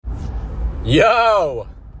Yo,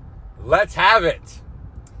 let's have it.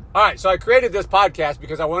 All right, so I created this podcast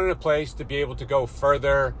because I wanted a place to be able to go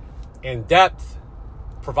further in depth,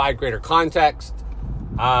 provide greater context,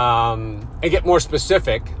 and get more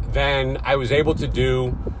specific than I was able to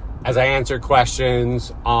do as I answered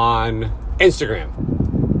questions on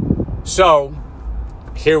Instagram. So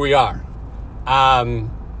here we are. I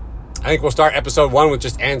think we'll start episode 1 with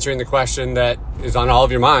just answering the question that is on all of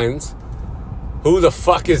your minds. Who the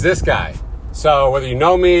fuck is this guy? So whether you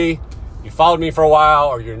know me, you followed me for a while,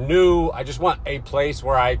 or you're new, I just want a place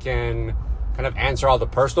where I can kind of answer all the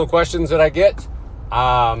personal questions that I get.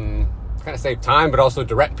 Kind of save time, but also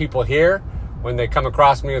direct people here when they come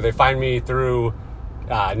across me or they find me through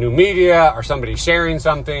new media or somebody sharing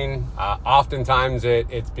something. Oftentimes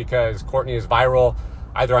it's because Courtney is viral,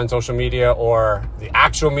 either on social media or the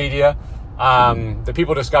actual media. The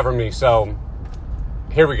people discover me. So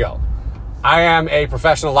here we go. I am a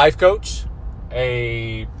professional life coach,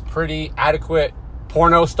 a pretty adequate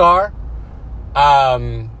porno star.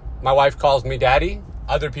 My wife calls me daddy.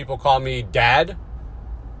 Other people call me dad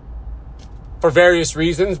for various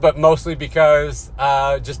reasons, but mostly because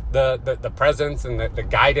just the presence and the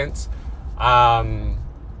guidance, the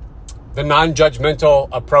non-judgmental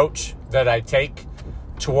approach that I take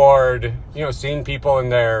toward, seeing people in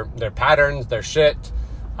their patterns, their shit,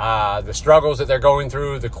 the struggles that they're going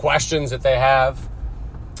through, the questions that they have.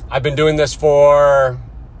 I've been doing this for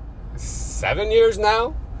 7 years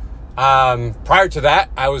now. Prior to that,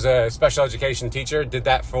 I was a special education teacher. Did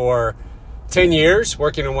that for 10 years,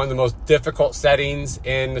 working in one of the most difficult settings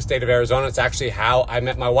in the state of Arizona. It's actually how I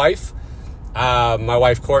met my wife. My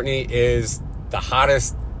wife, Courtney, is the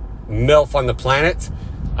hottest MILF on the planet.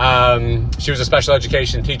 She was a special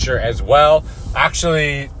education teacher as well.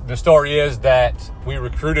 Actually, the story is that we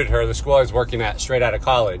recruited her, the school I was working at, straight out of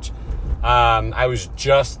college. I was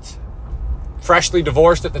just freshly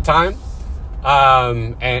divorced at the time.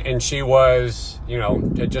 And she was,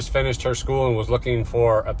 had just finished her school and was looking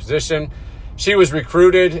for a position. She was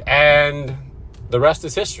recruited, and the rest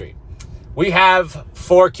is history. We have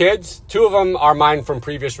 4 kids. 2 of them are mine from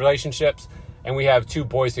previous relationships, and we have 2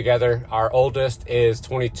 boys together. Our oldest is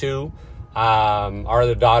 22. Our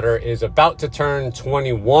other daughter is about to turn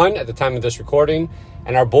 21 at the time of this recording,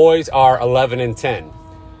 and our boys are 11 and 10.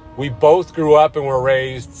 We both grew up and were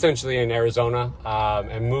raised essentially in Arizona,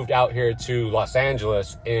 and moved out here to Los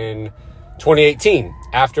Angeles in 2018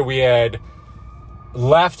 after we had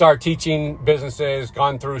left our teaching businesses,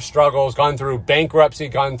 gone through struggles, gone through bankruptcy,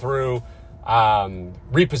 gone through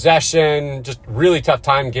repossession, just really tough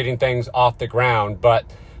time getting things off the ground. But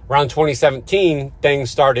around 2017, things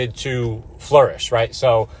started to flourish, right?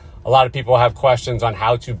 So a lot of people have questions on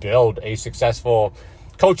how to build a successful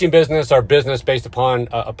coaching business or business based upon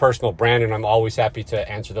a personal brand. And I'm always happy to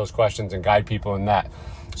answer those questions and guide people in that.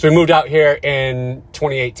 So we moved out here in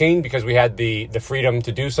 2018 because we had the freedom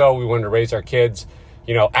to do so. We wanted to raise our kids,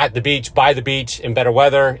 at the beach, by the beach, in better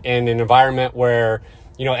weather, in an environment where,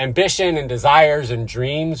 ambition and desires and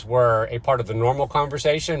dreams were a part of the normal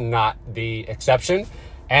conversation, not the exception.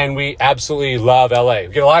 And we absolutely love LA. We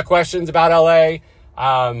get a lot of questions about LA,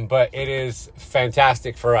 but it is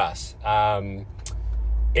fantastic for us.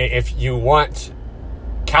 If you want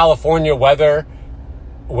California weather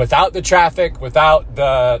without the traffic, without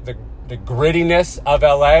the grittiness of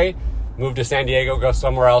LA, move to San Diego, go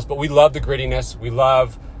somewhere else. But we love the grittiness. We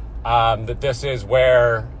love that this is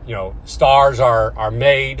where, stars are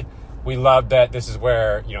made. We love that this is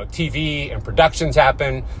where, TV and productions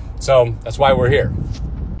happen. So that's why we're here.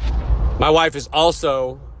 My wife is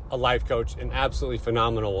also a life coach, an absolutely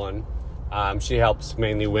phenomenal one. She helps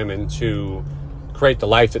mainly women to create the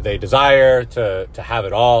life that they desire, to have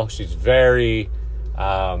it all. She's very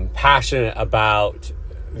passionate about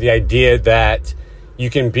the idea that you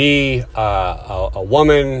can be a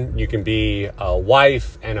woman, you can be a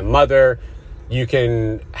wife and a mother, you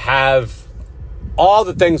can have all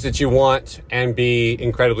the things that you want and be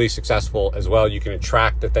incredibly successful as well. You can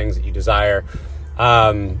attract the things that you desire.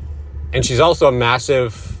 And she's also a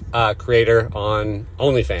massive creator on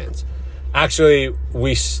OnlyFans. Actually,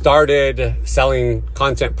 we started selling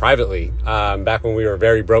content privately back when we were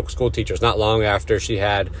very broke school teachers, not long after she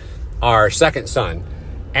had our second son.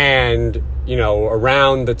 And,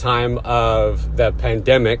 around the time of the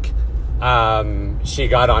pandemic, she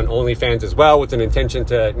got on OnlyFans as well with an intention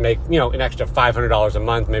to make, an extra $500 a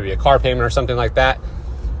month, maybe a car payment or something like that.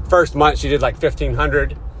 First month, she did like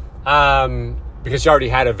 $1,500 because she already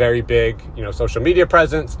had a very big, social media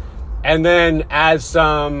presence. And then as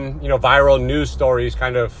some, viral news stories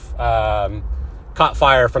kind of caught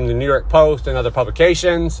fire from the New York Post and other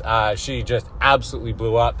publications, she just absolutely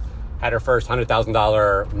blew up. had her first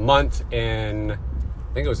 $100,000 month in, I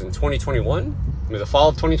think it was in 2021, maybe the fall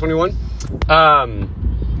of 2021.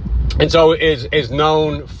 And so is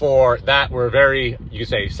known for that. We're very, you could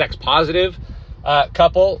say, sex positive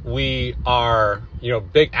couple. We are,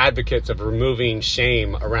 big advocates of removing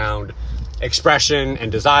shame around expression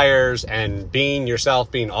and desires and being yourself,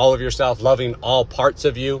 being all of yourself, loving all parts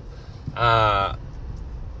of you.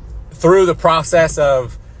 Through the process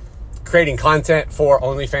of creating content for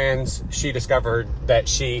OnlyFans, she discovered that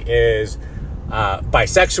she is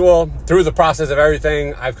bisexual. Through the process of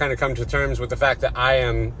everything, I've kind of come to terms with the fact that I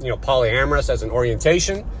am, polyamorous as an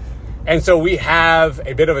orientation. And so we have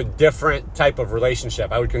a bit of a different type of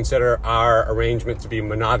relationship. I would consider our arrangement to be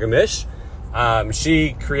monogamish.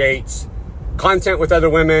 She creates content with other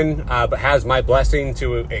women, but has my blessing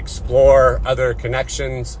to explore other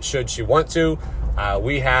connections should she want to.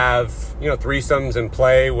 We have, threesomes in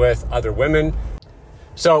play with other women.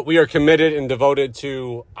 So we are committed and devoted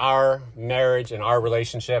to our marriage and our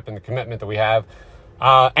relationship and the commitment that we have.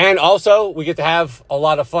 And also we get to have a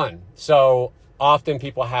lot of fun. So often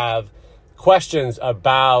people have questions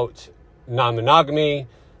about non-monogamy,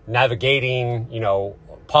 navigating,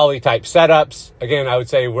 poly type setups. Again, I would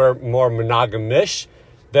say we're more monogamish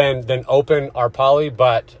than open or poly,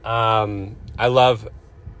 but I love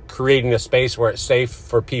creating a space where it's safe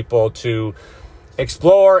for people to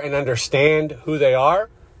explore and understand who they are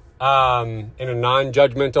in a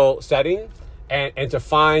non-judgmental setting, and to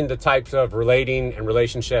find the types of relating and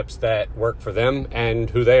relationships that work for them and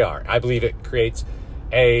who they are. I believe it creates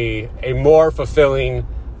a more fulfilling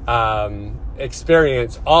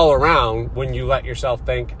experience all around when you let yourself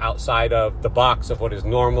think outside of the box of what is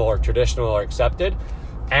normal or traditional or accepted,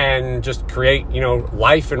 and just create,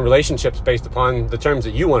 life and relationships based upon the terms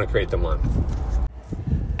that you want to create them on.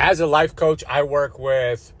 As a life coach, I work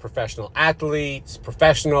with professional athletes,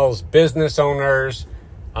 professionals, business owners.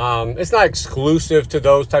 It's not exclusive to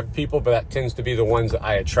those type of people, but that tends to be the ones that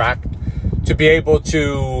I attract to be able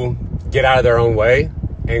to get out of their own way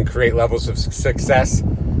and create levels of success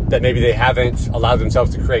that maybe they haven't allowed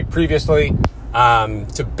themselves to create previously,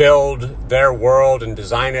 to build their world and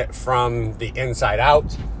design it from the inside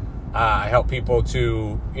out. I help people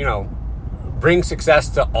to, bring success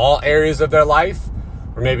to all areas of their life,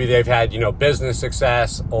 or maybe they've had, business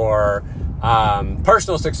success or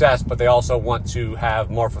personal success, but they also want to have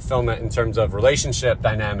more fulfillment in terms of relationship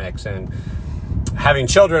dynamics and having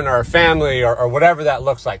children or a family or whatever that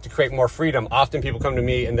looks like, to create more freedom. Often people come to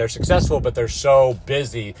me and they're successful, but they're so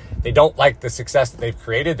busy. They don't like the success that they've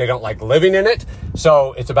created. They don't like living in it.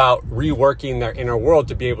 So it's about reworking their inner world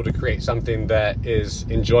to be able to create something that is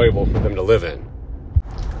enjoyable for them to live in.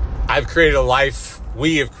 I've created a life,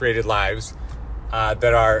 we have created lives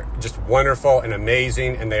that are just wonderful and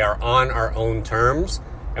amazing, and they are on our own terms.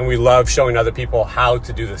 And we love showing other people how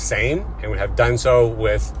to do the same. And we have done so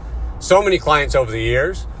with so many clients over the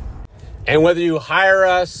years. And whether you hire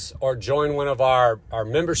us or join one of our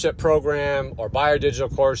membership program or buy our digital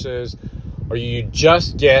courses, or you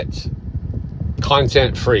just get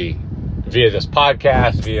content free via this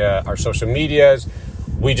podcast, via our social medias,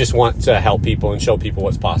 we just want to help people and show people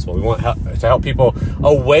what's possible. We want to help people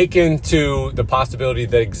awaken to the possibility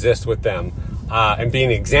that exists with them, and be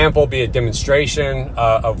an example, be a demonstration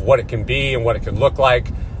of what it can be and what it can look like.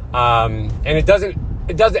 And it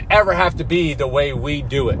doesn't ever have to be the way we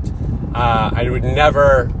do it. I would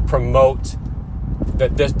never promote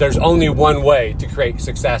that there's only one way to create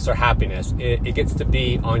success or happiness. It gets to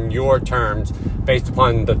be on your terms based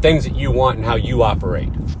upon the things that you want and how you operate.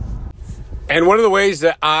 And one of the ways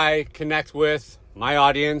that I connect with my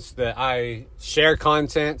audience, that I share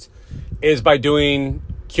content, is by doing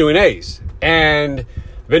Q&As. And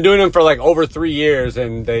I've been doing them for like over 3 years,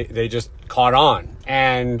 and they just caught on.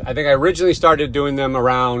 And I think I originally started doing them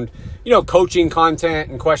around, coaching content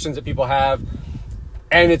and questions that people have.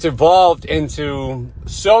 And it's evolved into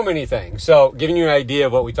so many things. So giving you an idea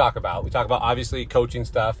of what we talk about. We talk about, obviously, coaching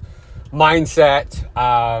stuff, mindset,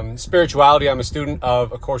 spirituality. I'm a student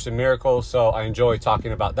of A Course in Miracles, so I enjoy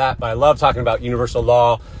talking about that. But I love talking about universal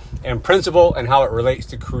law and principle and how it relates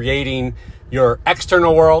to creating your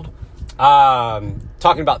external world.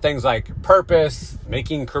 Talking about things like purpose,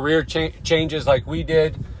 making career changes like we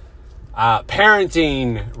did,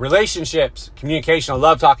 parenting, relationships, communication. I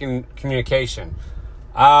love talking communication.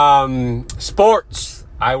 Sports.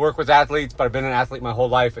 I work with athletes, but I've been an athlete my whole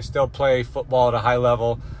life. I still play football at a high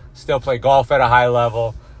level, still play golf at a high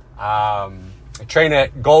level. I train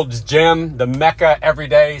at Gold's Gym, the Mecca, every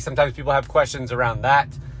day. Sometimes people have questions around that.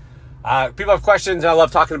 People have questions, and I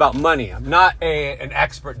love talking about money. I'm not an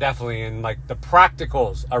expert, definitely, in like the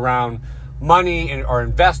practicals around money or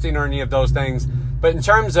investing or any of those things. But in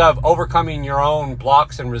terms of overcoming your own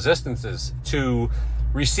blocks and resistances to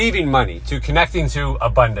receiving money, to connecting to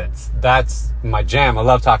abundance, that's my jam. I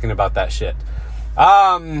love talking about that shit.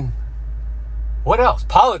 What else?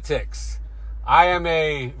 Politics. I am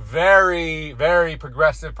a very, very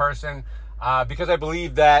progressive person because I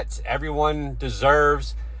believe that everyone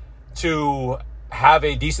deserves to have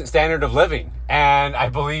a decent standard of living. And I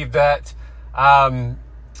believe that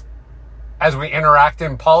as we interact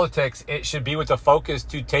in politics, it should be with a focus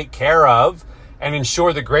to take care of and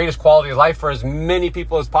ensure the greatest quality of life for as many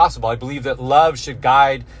people as possible. I believe that love should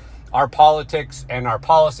guide our politics and our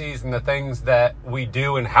policies and the things that we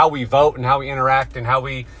do and how we vote and how we interact and how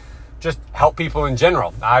we just help people in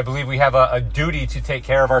general. I believe we have a duty to take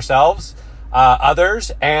care of ourselves,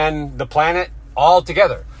 others, and the planet all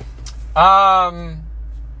together. What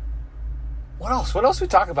else? What else we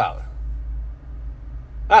talk about?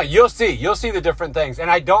 You'll see the different things. And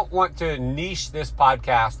I don't want to niche this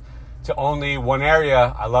podcast to only one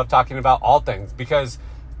area. I love talking about all things because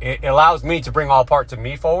it allows me to bring all parts of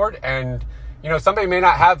me forward. And, somebody may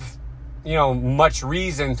not have, much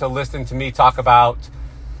reason to listen to me talk about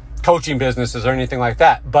coaching businesses or anything like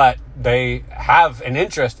that, but they have an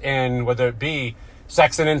interest in whether it be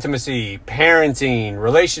sex and intimacy, parenting,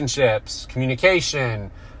 relationships,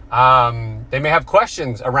 communication. They may have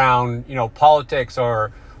questions around, politics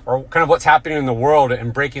or kind of what's happening in the world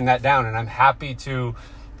and breaking that down. And I'm happy to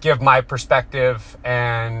give my perspective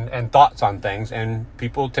and thoughts on things, and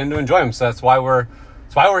people tend to enjoy them. So that's why we're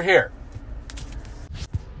here.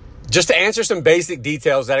 Just to answer some basic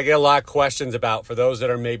details that I get a lot of questions about for those that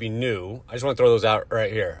are maybe new. I just want to throw those out right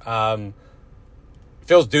here.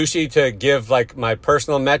 Feels douchey to give like my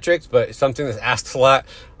personal metrics, but it's something that's asked a lot.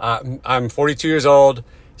 I'm 42 years old,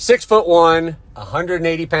 6'1",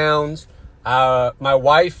 180 pounds. My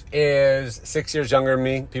wife is 6 years younger than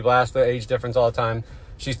me. People ask the age difference all the time.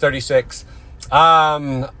 She's 36.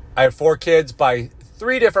 I have 4 kids by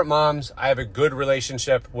 3 different moms. I have a good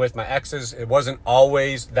relationship with my exes. It wasn't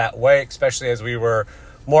always that way, especially as we were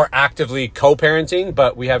more actively co-parenting,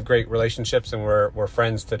 but we have great relationships and we're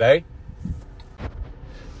friends today.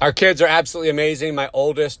 Our kids are absolutely amazing. My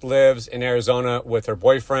oldest lives in Arizona with her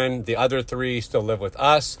boyfriend. The other 3 still live with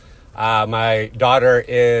us. My daughter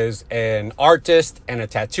is an artist and a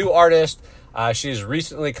tattoo artist. She's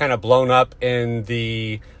recently kind of blown up in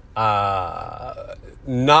the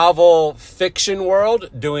novel fiction world,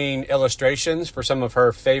 doing illustrations for some of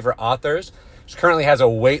her favorite authors. She currently has a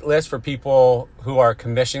wait list for people who are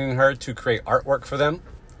commissioning her to create artwork for them.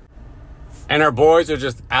 And our boys are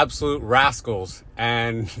just absolute rascals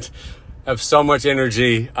and have so much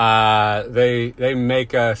energy. They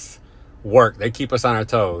make us work. They keep us on our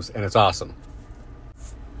toes, and it's awesome.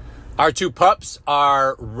 Our 2 pups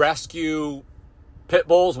are rescue pit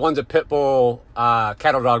bulls. One's a pit bull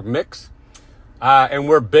cattle dog mix. And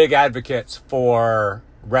we're big advocates for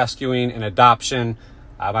rescuing and adoption.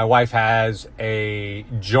 My wife has a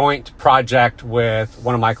joint project with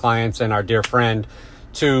one of my clients and our dear friend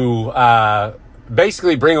to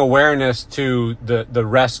basically bring awareness to the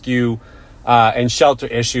rescue and shelter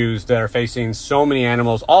issues that are facing so many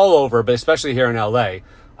animals all over, but especially here in LA.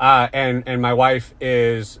 And my wife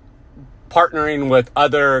is partnering with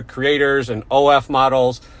other creators and OF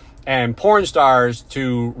models and porn stars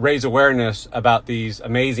to raise awareness about these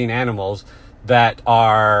amazing animals that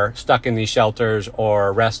are stuck in these shelters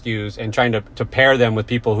or rescues, and trying to pair them with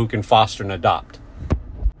people who can foster and adopt.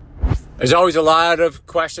 There's always a lot of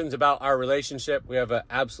questions about our relationship. We have an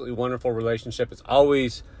absolutely wonderful relationship. It's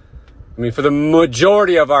always, for the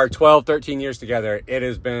majority of our 12, 13 years together, it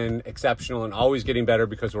has been exceptional and always getting better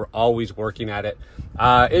because we're always working at it.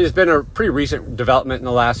 It has been a pretty recent development in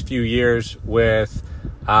the last few years with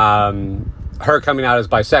her coming out as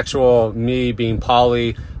bisexual, me being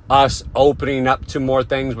poly, us opening up to more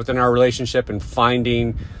things within our relationship and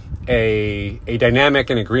finding a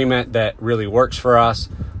dynamic and agreement that really works for us.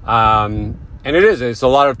 And it's a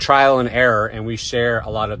lot of trial and error, and we share a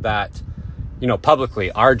lot of that,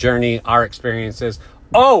 publicly, our journey, our experiences.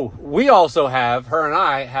 Oh, we also her and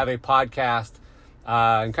I have a podcast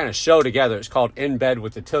and kind of show together. It's called In Bed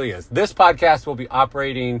with the Tilias. This podcast will be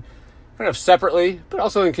operating kind of separately, but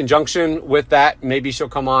also in conjunction with that. Maybe she'll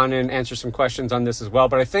come on and answer some questions on this as well.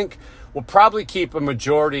 But I think we'll probably keep a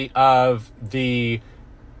majority of the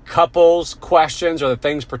couples questions or the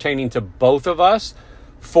things pertaining to both of us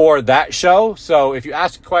for that show. So if you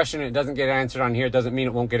ask a question and it doesn't get answered on here, it doesn't mean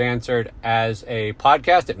it won't get answered as a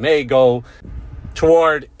podcast. It may go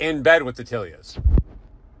toward In Bed with the Tilias.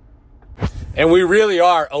 And we really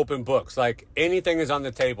are open books. Like, anything is on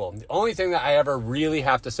the table. The only thing that I ever really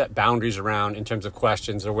have to set boundaries around in terms of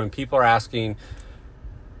questions are when people are asking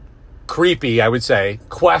creepy, I would say,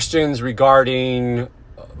 questions regarding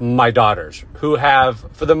my daughters, who have,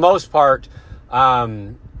 for the most part,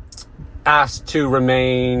 asked to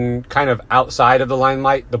remain kind of outside of the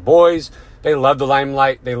limelight. The boys, they love the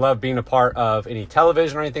limelight. They love being a part of any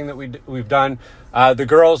television or anything that we've done. The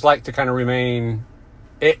girls like to kind of remain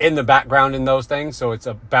in the background in those things. So it's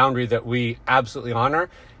a boundary that we absolutely honor.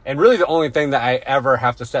 And really the only thing that I ever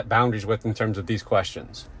have to set boundaries with in terms of these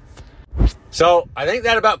questions. So I think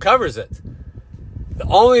that about covers it. The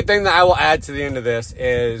only thing that I will add to the end of this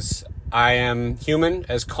is I am human,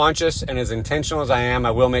 as conscious and as intentional as I am.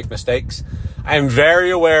 I will make mistakes. I am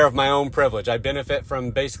very aware of my own privilege. I benefit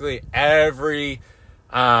from basically every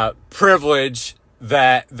privilege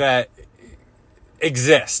that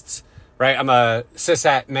exists. Right? I'm a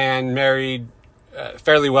cishet man, married,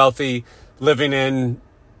 fairly wealthy, living in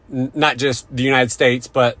not just the United States,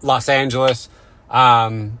 but Los Angeles,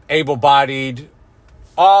 able-bodied,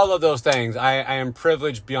 all of those things. I am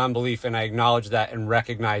privileged beyond belief, and I acknowledge that and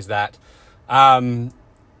recognize that. But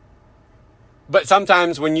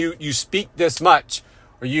sometimes when you speak this much,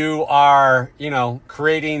 or you are,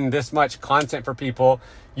 creating this much content for people,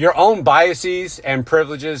 your own biases and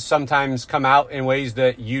privileges sometimes come out in ways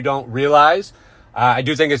that you don't realize. I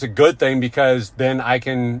do think it's a good thing, because then I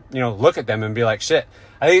can, look at them and be like, shit.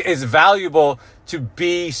 I think it's valuable to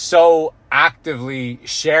be so actively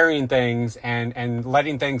sharing things and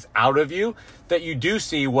letting things out of you that you do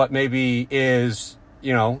see what maybe is,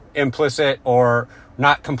 implicit or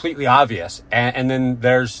not completely obvious. And then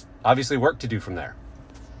there's obviously work to do from there.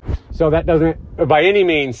 So that doesn't by any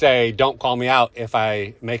means say don't call me out if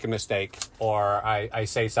I make a mistake or I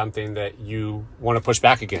say something that you want to push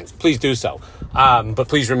back against. Please do so. But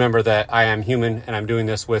please remember that I am human, and I'm doing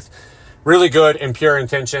this with really good and pure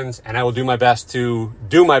intentions, and I will do my best to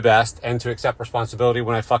do my best and to accept responsibility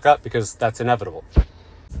when I fuck up, because that's inevitable.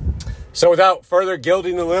 So without further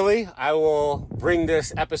gilding the lily, I will bring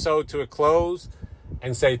this episode to a close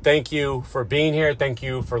and say thank you for being here. Thank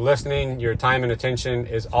you for listening. Your time and attention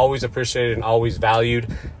is always appreciated and always valued.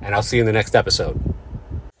 And I'll see you in the next episode.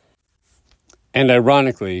 And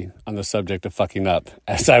ironically, on the subject of fucking up,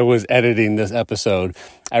 as I was editing this episode,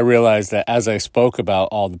 I realized that as I spoke about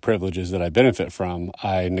all the privileges that I benefit from,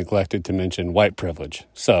 I neglected to mention white privilege.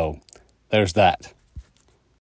 So there's that.